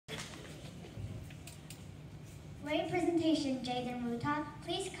Great presentation, Jade and Ruta.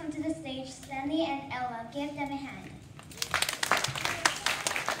 Please come to the stage, Stanley and Ella. Give them a hand.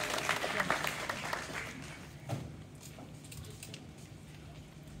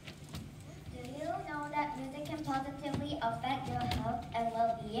 Do you know that music can positively affect your health and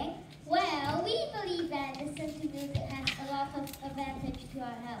well-being? Well, we believe that listening to music has a lot of advantage to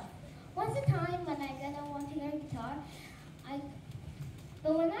our health. Once a time when I didn't want to learn guitar,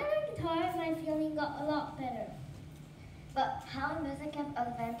 but when I learned guitar, my feeling got a lot better. But how music has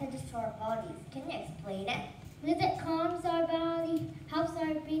advantages to our bodies? Can you explain it? Music calms our body, helps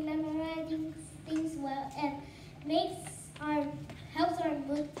our brain memorizing things well, and helps our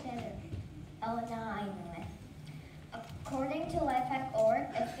mood better. Oh, now I know it. According to Lifehack.org,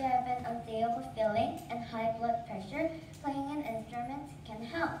 if you have an unstable feeling and high blood pressure, playing an instrument can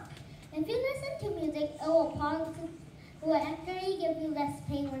help. If you listen to music, it will actually give you less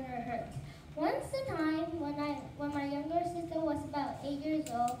pain when it hurts. Once a time, when my younger sister was about 8 years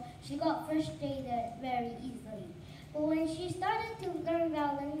old, she got frustrated very easily. But when she started to learn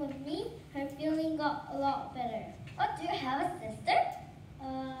violin with me, her feeling got a lot better. Oh, do you have a sister?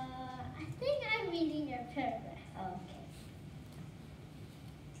 I think I'm reading your paragraph. Okay.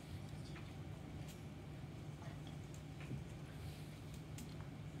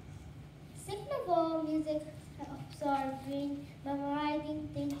 Second of all, music helps our brain memorizing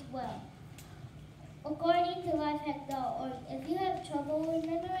things well. According to Lifehack.org, if you have trouble with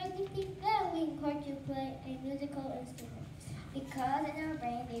memorizing things, then we encourage you to play a musical instrument. Because in our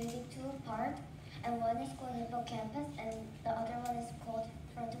brain they usually two parts, and one is called hippocampus and the other one is called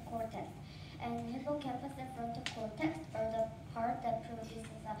frontal cortex. And hippocampus and frontal cortex are the part that produces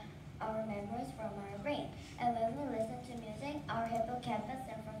our memories from our brain. And when we listen to music, our hippocampus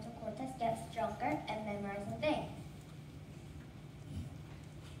and frontal cortex get stronger and memorizing things.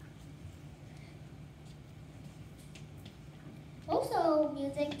 Also,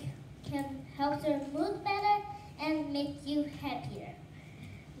 music can help your mood better and make you happier.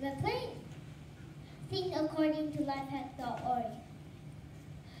 The play thing according to Lifehack.org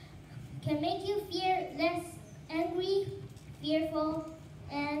can make you feel less angry, fearful,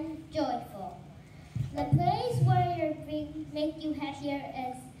 and joyful. The place where your brain make you happier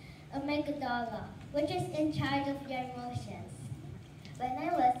is amygdala, which is in charge of your emotions. When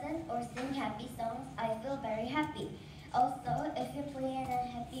I listen or sing happy songs, I feel very happy. Also, if you play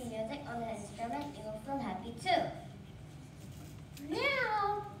happy music on an instrument, you will feel happy too.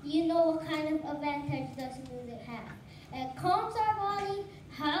 Now, you know what kind of advantage does music have. It calms our body,